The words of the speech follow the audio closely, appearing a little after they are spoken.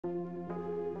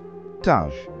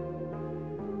Taj.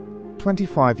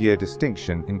 25-year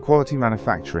distinction in quality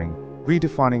manufacturing,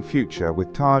 redefining future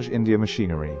with Taj India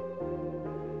Machinery.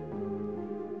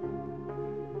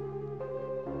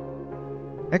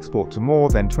 Export to more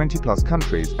than 20+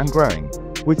 countries and growing.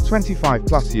 With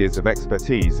 25+ years of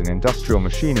expertise in industrial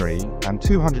machinery and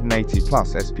 280+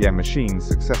 SPM machines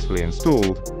successfully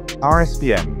installed, our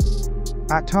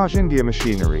SPM. At Taj India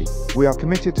Machinery, we are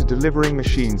committed to delivering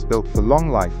machines built for long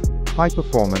life, high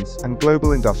performance and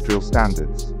global industrial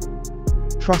standards.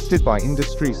 Trusted by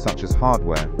industries such as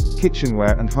hardware,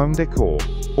 kitchenware and home decor,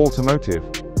 automotive,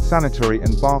 sanitary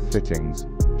and bath fittings,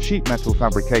 sheet metal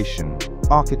fabrication,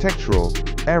 architectural,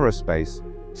 aerospace,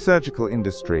 surgical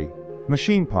industry,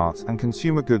 machine parts and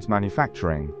consumer goods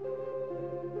manufacturing.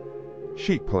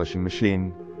 Sheet polishing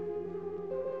machine.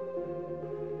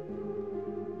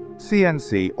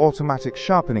 CNC automatic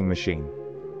sharpening machine.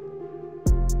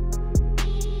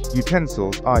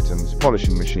 Utensils, items,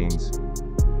 polishing machines.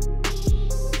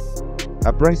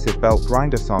 Abrasive belt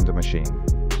grinder sander machine.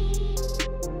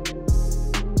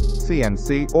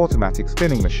 CNC automatic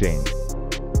spinning machine.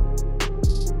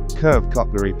 Curved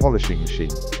cutlery polishing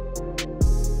machine.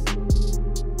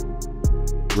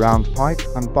 Round pipe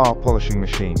and bar polishing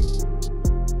machine,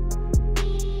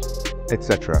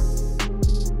 etc.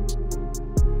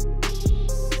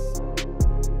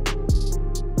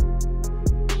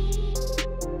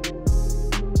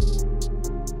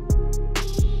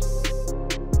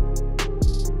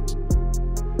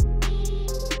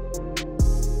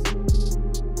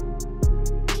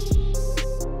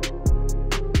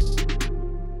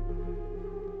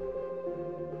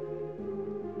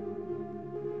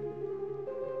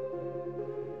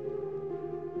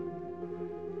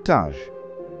 Taj.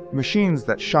 Machines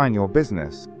that shine your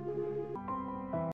business.